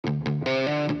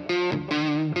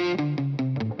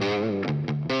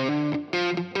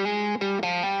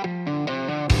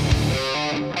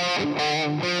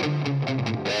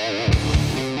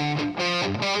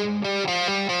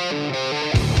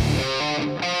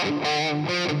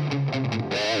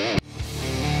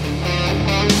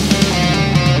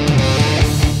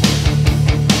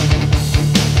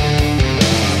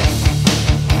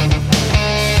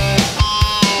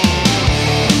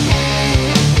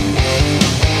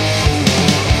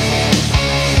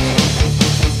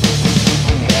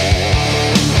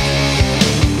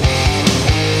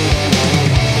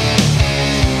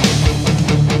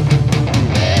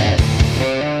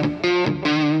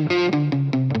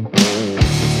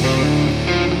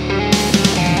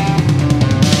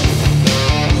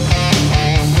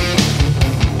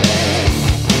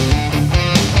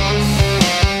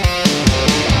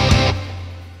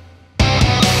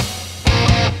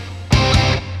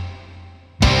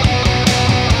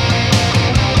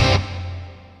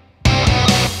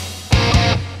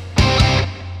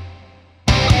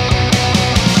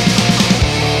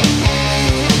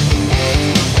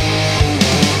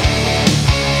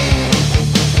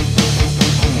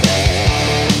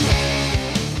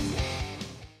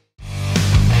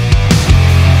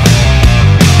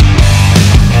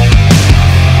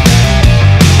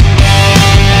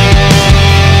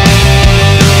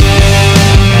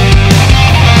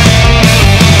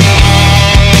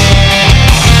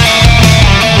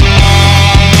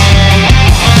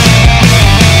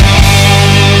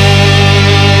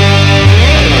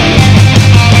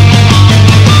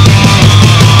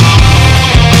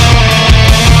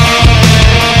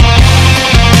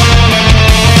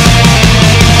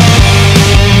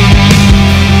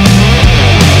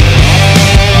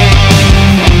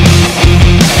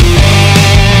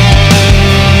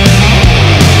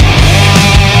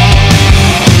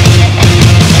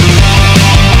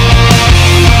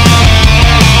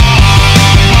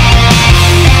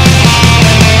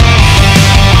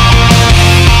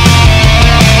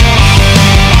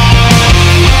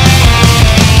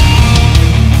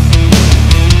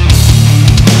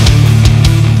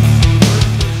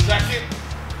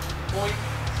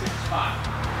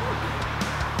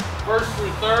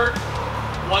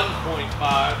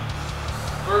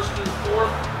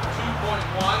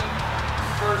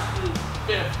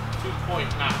point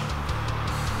now.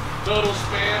 Total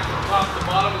span from top to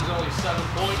bottom is only 7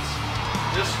 points.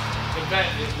 This event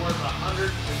is worth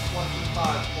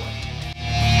 125 points.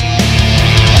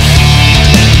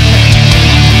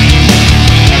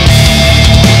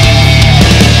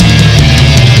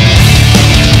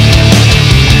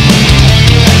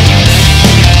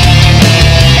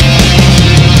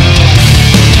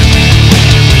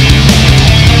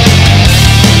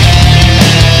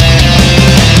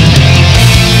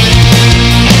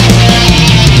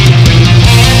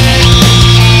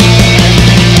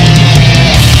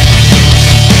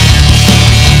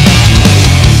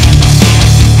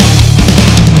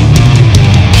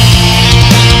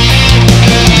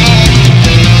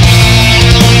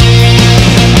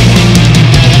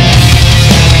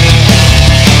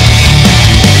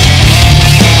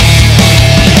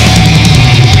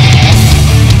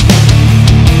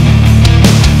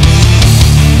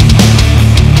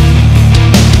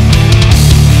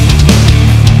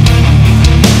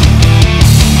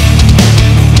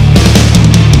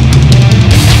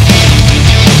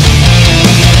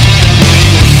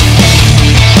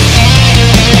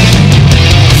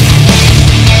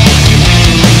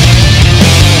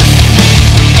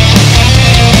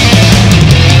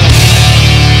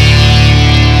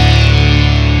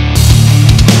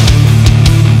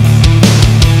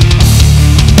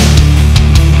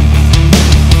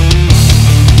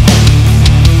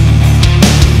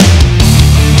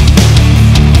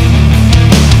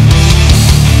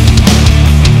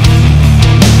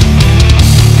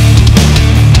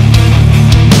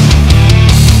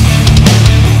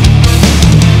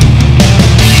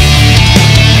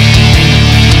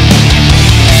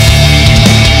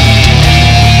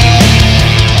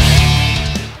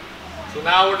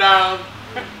 Now we're down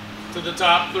to the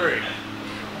top 3.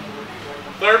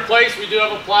 Third place, we do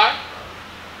have a plaque.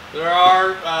 There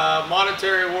are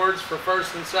monetary awards for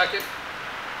first and second.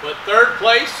 But third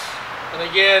place, and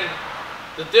again,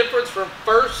 the difference from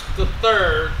first to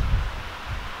third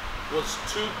was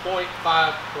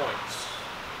 2.5 points.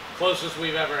 Closest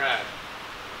we've ever had.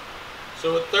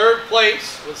 So at third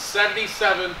place was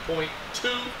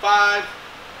 77.25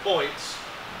 points.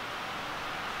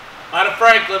 Out of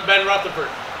Franklin, Ben Rutherford.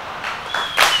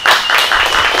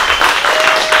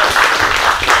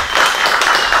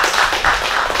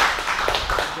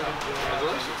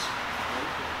 Congratulations.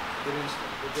 Good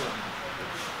job.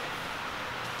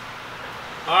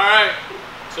 All right.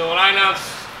 So when I announce,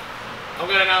 I'm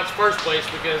going to announce first place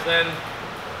because then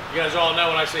you guys all know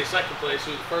when I say second place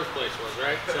who the first place was,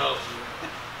 right? So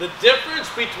the difference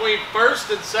between first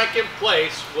and second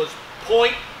place was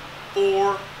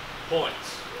 0.4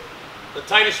 points. The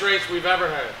tightest race we've ever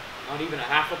had. Not even a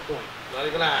half a point. Not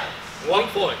even a half. 1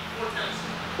 point.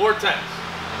 4 tenths.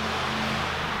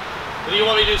 What do you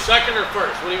want me to do, second or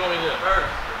first? What do you want me to do? First.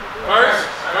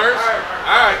 First? First?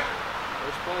 All right.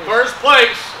 First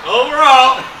place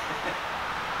overall.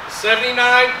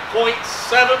 79.7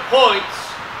 points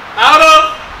out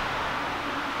of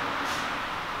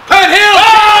Penn Hill.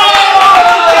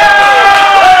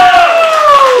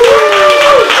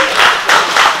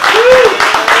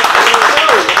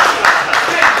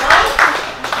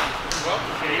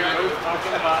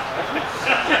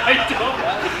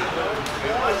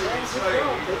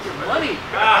 Money.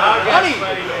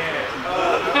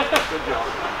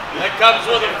 That comes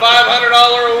with a $500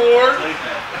 award.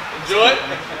 Enjoy it.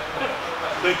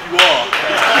 Thank you all.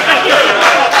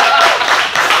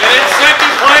 And in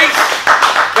second place,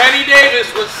 Penny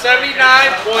Davis with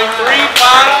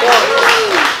 79.35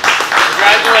 points.